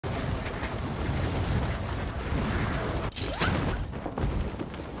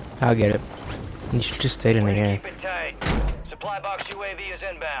I'll get it. You should just stay in the air. Keep it tight. Supply box UAV is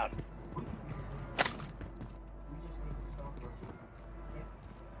inbound.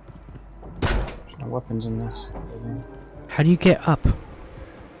 There's no weapons in this. How do you get up?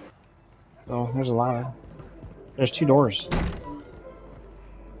 Oh, there's a ladder. There's 2 doors.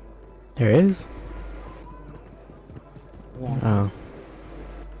 There is? Yeah. Oh.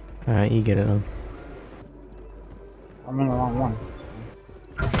 Alright, you get it then. I'm in the wrong one.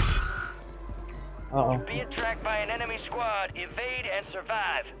 Uh-oh. Being tracked by an enemy squad. Evade and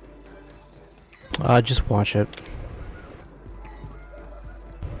survive. Just watch it.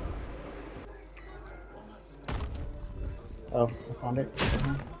 Oh, I found it.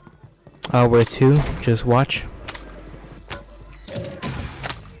 Where to? Just watch.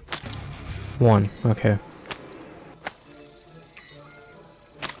 1, okay.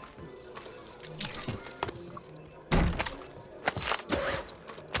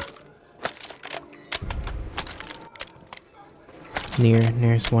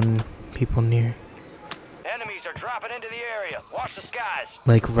 Near's one people near. Enemies are dropping into the area. Watch the skies.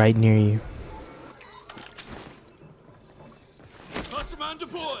 Like right near you. Clusterman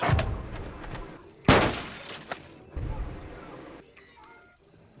deployed.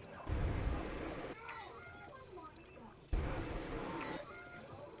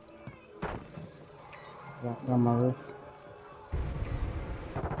 Yeah, on my roof.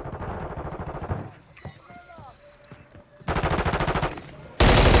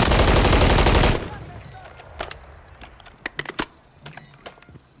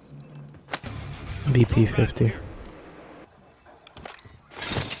 BP-50.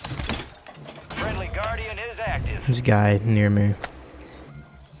 Friendly Guardian is active. There's a guy near me.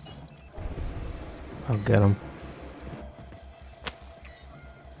 I'll get him.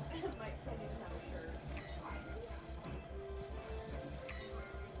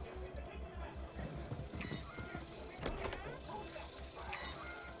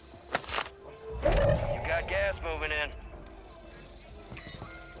 You got gas moving in.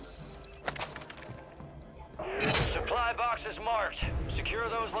 Supply box is marked. Secure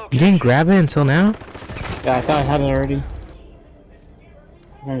those locations. You didn't grab it until now? Yeah, I thought I had it already.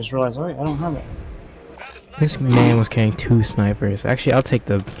 I just realized, oh wait, I don't have it. This man was carrying 2 snipers. Actually, I'll take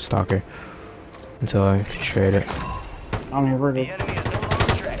the stalker until I trade it. I'm The inverted. enemy is no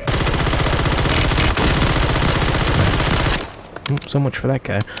longer tracked. So much for that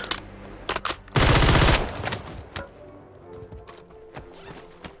guy.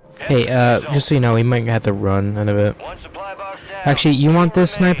 Hey, just so you know, we might have to run in a bit. One supply box down. Actually, you want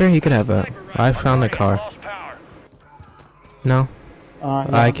this sniper? You could have it. I found the car. Lost power. No?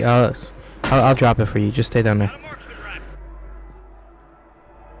 Yeah. I'll drop it for you. Just stay down there.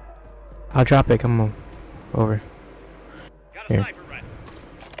 I'll drop it. Come on. Over. Here.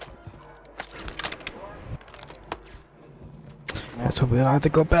 That's what we'll have to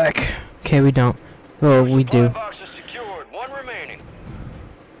go back. Okay, we don't. Oh, we do. Supply box is secured. One remaining.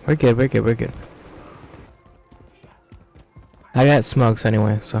 We're good, we're good, we're good. I got smokes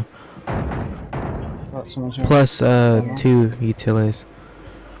anyway, so. Oh, someone's here. Plus, 2 utilities.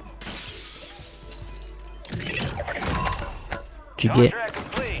 Did you get? Contract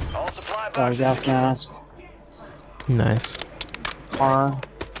complete. All supply Got a boxes gas secured. mask. Nice. Car.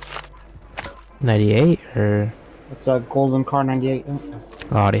 98 or? It's a golden car 98. Oh,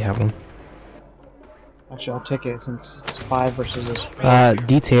 I already have one. Actually, I'll take it since it's 5 versus this.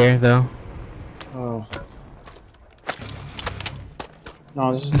 D-tier though. Oh.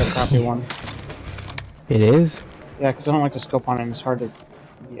 No, this is the crappy one. It is? Yeah, because I don't like the scope on it. It's hard to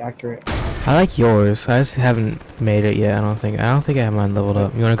be accurate. I like yours. I just haven't made it yet. I don't think I have mine leveled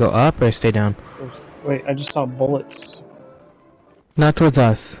up. You wanna go up or stay down? Wait, I just saw bullets. Not towards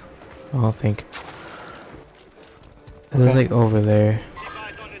us. I don't think. It was Okay. like over there.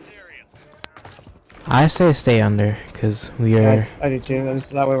 I say stay under, cause we are. I did too. At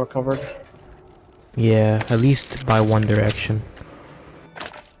least that way we're covered. Yeah, at least by one direction.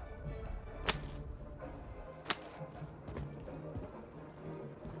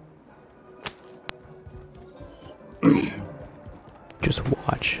 Just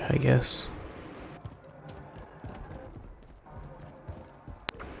watch, I guess.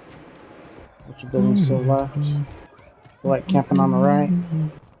 Which building's still left? Like camping on the right.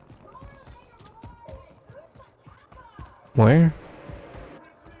 Where?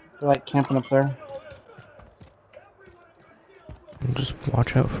 They're like camping up there. Just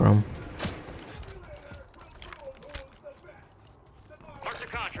watch out for them.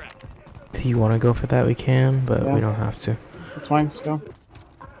 If you want to go for that, we can, but Yeah. we don't have to. That's fine. Let's go.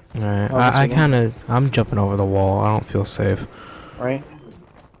 Alright, Oh, that's I okay. kind of, I'm jumping over the wall. I don't feel safe. Right.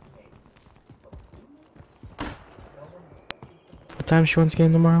 time Sean's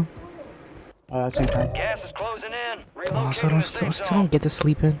game tomorrow? Same time. Gas is closing in. Oh, so I Relocating the still safe don't zone. get to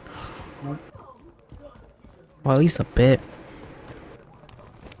sleep in. Nope. Well, at least a bit.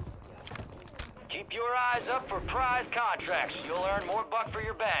 Keep your eyes up for prize contracts. You'll earn more buck for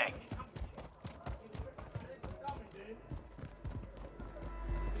your bang.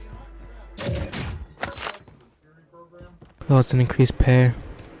 Oh, it's an increased pay.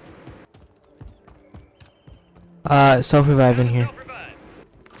 Self-revive in here.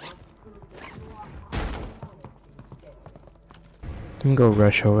 Let me go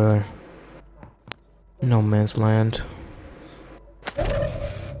rush over there. No man's land.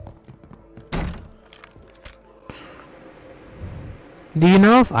 Do you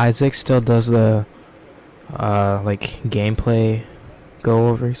know if Isaac still does the, like, gameplay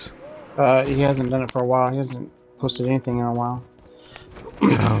go-overs? He hasn't done it for a while. He hasn't posted anything in a while.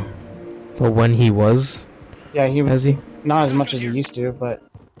 Oh. But when he was, Yeah, he was has he? not as much as he used to, but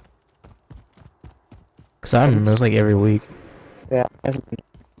Cause I remember it was like every week. yeah, he hasn't been.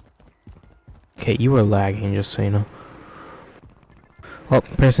 Okay, you were lagging, just so you know. Oh,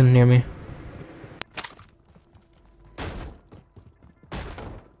 person near me.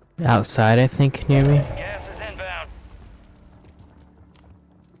 Outside, I think, near me. Gas is inbound.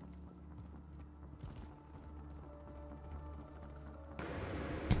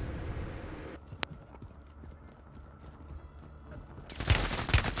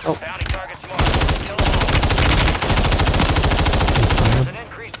 Oh. Bounty targets marked. Kill them all. There's an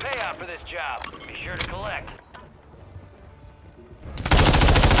increased payout for this job. Be sure to collect.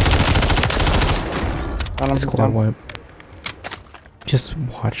 I don't Squad wipe. Just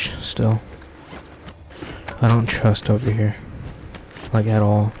watch still. I don't trust over here. Like at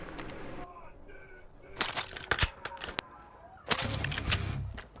all.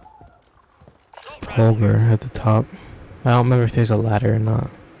 Holger at the top. I don't remember if there's a ladder or not.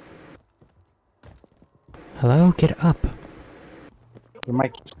 Hello? Get up. Your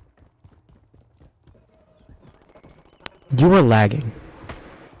mic. You were lagging.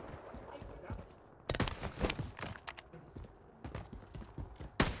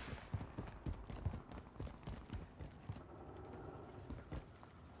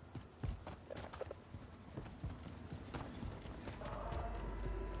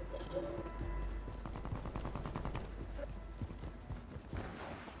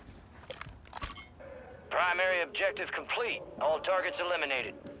 Primary objective complete. All targets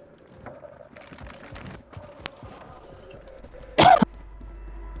eliminated.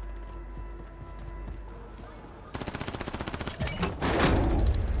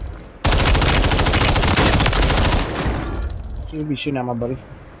 You'd be shooting at my buddy.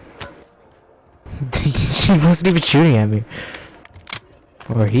 She wasn't even shooting at me.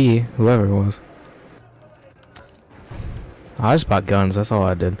 Or he, whoever it was. I just bought guns, that's all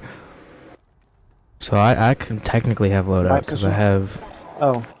I did. So I can technically have loadout because I have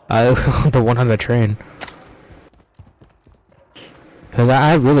Oh, the one on the train. Because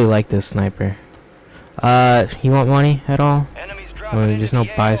I really like this sniper. You want money at all? Enemies dropping Well, into there's no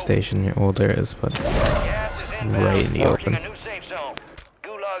the buy AO. station here. Well, there is, but Gas is inbound. right in the Marking open. a new safe zone.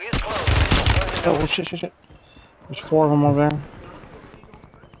 Gulag is closed. oh, shit. There's 4 of them over there.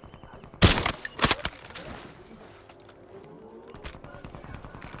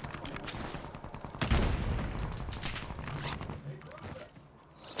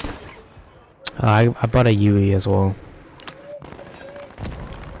 I bought a UE as well.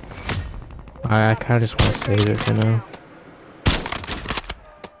 I kind of just want to save it for now.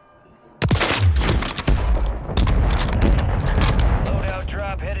 Loadout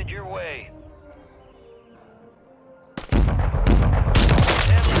drop headed your way.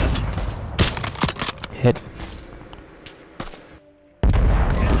 Hit.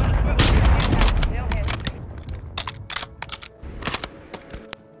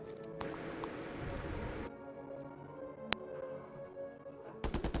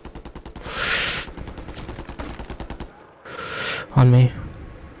 On me.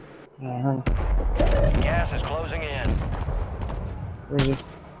 Yeah, I heard him. Gas is closing in. Where is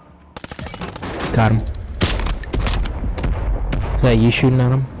he? Got him. Is that you shooting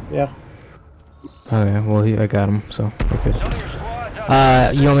at him? Yeah. Okay, well I got him, so we're good. Some of your squads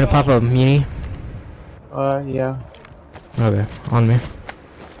outside You want me to pop a muni? Yeah. Okay, on me.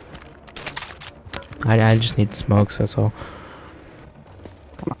 I just need smokes, that's all.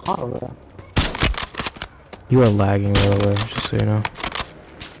 I'm hot over there. You are lagging, by the way, just so you know.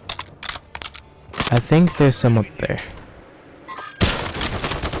 I think there's some up there.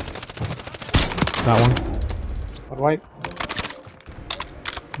 Got one. What white?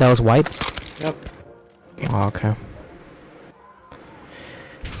 That was white? Yep. Oh, okay.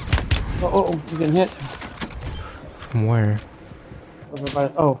 Oh, he's getting hit. From where? Over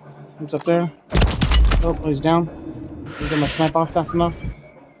by, oh, he's up there. Oh, he's down. Did get my snipe off fast enough?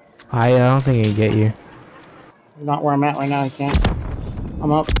 I don't think he'd get you. Not where I'm at right now, he can't.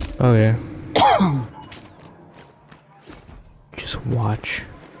 I'm up. Oh yeah. Just watch.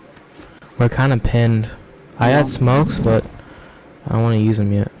 We're kind of pinned. I got smokes, but I don't want to use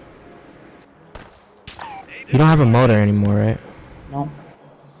them yet. You don't have a motor anymore, right? No.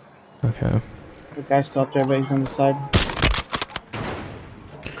 Okay. The guy's still up there, but he's on the side.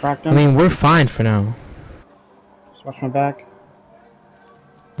 Cracked him. I mean, we're fine for now. Just watch my back.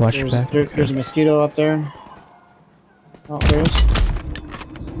 Watch your back. There's a mosquito up there. Oh, there is.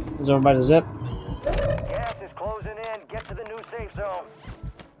 He's over by the zip. Gas is closing in. Get to the new safe zone.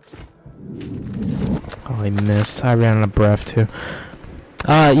 Oh, he missed. I ran out of breath too.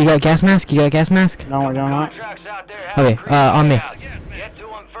 You got gas mask? You got a gas mask? No, we're doing not. Contracts out there. Okay, on me. Get to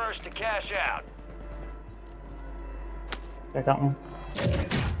them first to cash out. I got one.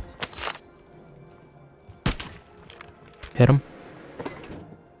 Hit him.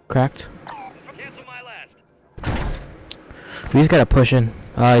 Cracked. Cancel my last. We just gotta push in.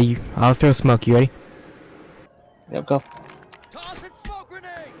 I'll throw smoke. You ready? Yep, go. Toss it, smoke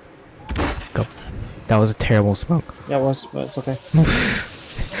grenade! Go. That was a terrible smoke. Yeah, it was, but it's okay.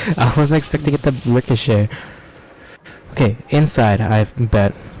 I wasn't expecting it to ricochet. Okay, inside, I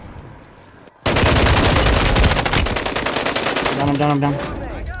bet. Down, I'm down, I'm down.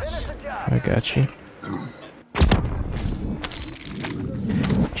 I got you.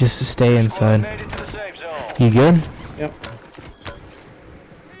 Just to stay inside. Made it to the safe zone. You good? Yep.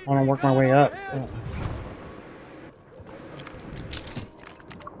 I want to work my way up. Oh.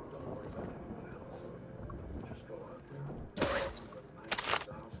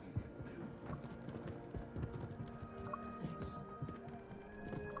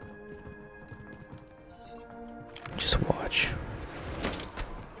 Just watch.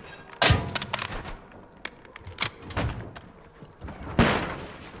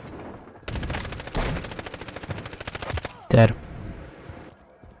 Dead.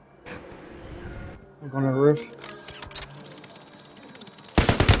 I'm going to the roof.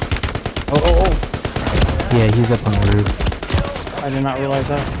 Oh. Yeah, he's up on the roof. I did not realize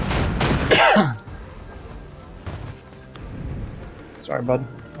that. Sorry, bud.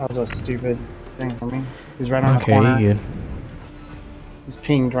 That was a stupid thing for me. He's right on the Okay, corner. you good. He's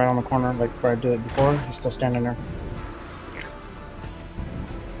pinged right on the corner, like where I did it before. He's still standing there.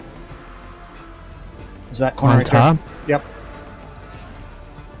 Is that corner On right top? there? Yep.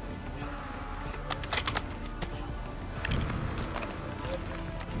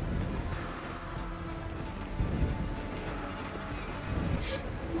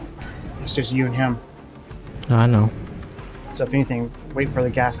 It's just you and him. I know. So if anything, wait for the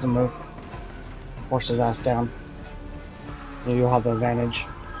gas to move. Force his ass down. Yeah, you'll have the advantage.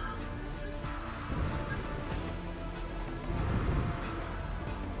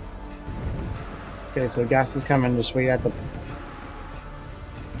 Okay, so gas is coming. Just wait at the.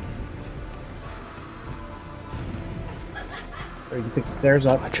 Or you can take the stairs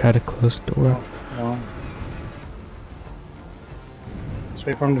up. I try to close the door. No. Just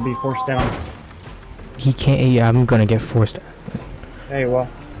wait for him to be forced down. He can't. Yeah, I'm gonna get forced. Hey, well.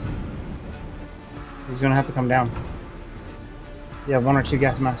 He's gonna have to come down. You have 1 or 2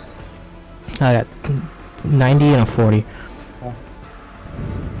 gas masks. I got 90 and a 40. Oh.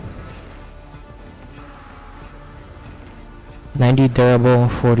 90 durable,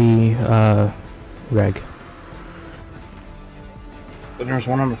 40 reg. But there's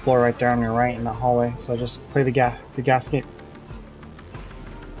one on the floor right there on your right in the hallway. So just play the gasket.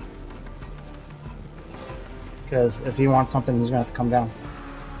 Because if he wants something, he's gonna have to come down.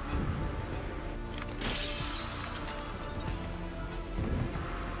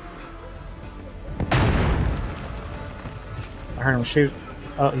 I heard him shoot.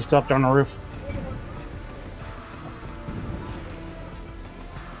 Oh, he's still up there on the roof.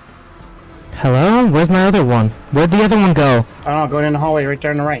 Hello? Where's my other one? Where'd the other one go? I don't know, going in the hallway right there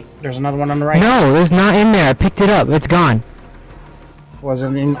on the right. There's another one on the right. No, it's not in there. I picked it up. It's gone. Was it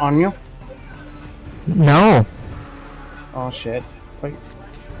on you? No. Oh shit. Wait.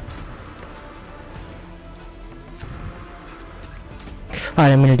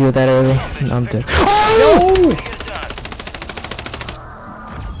 Alright, I'm gonna deal with that early. I'm dead. Oh!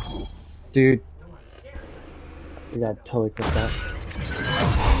 Dude. We got totally pissed off.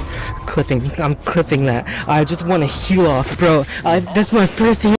 I'm clipping that. I just want to heal off, bro. That's my first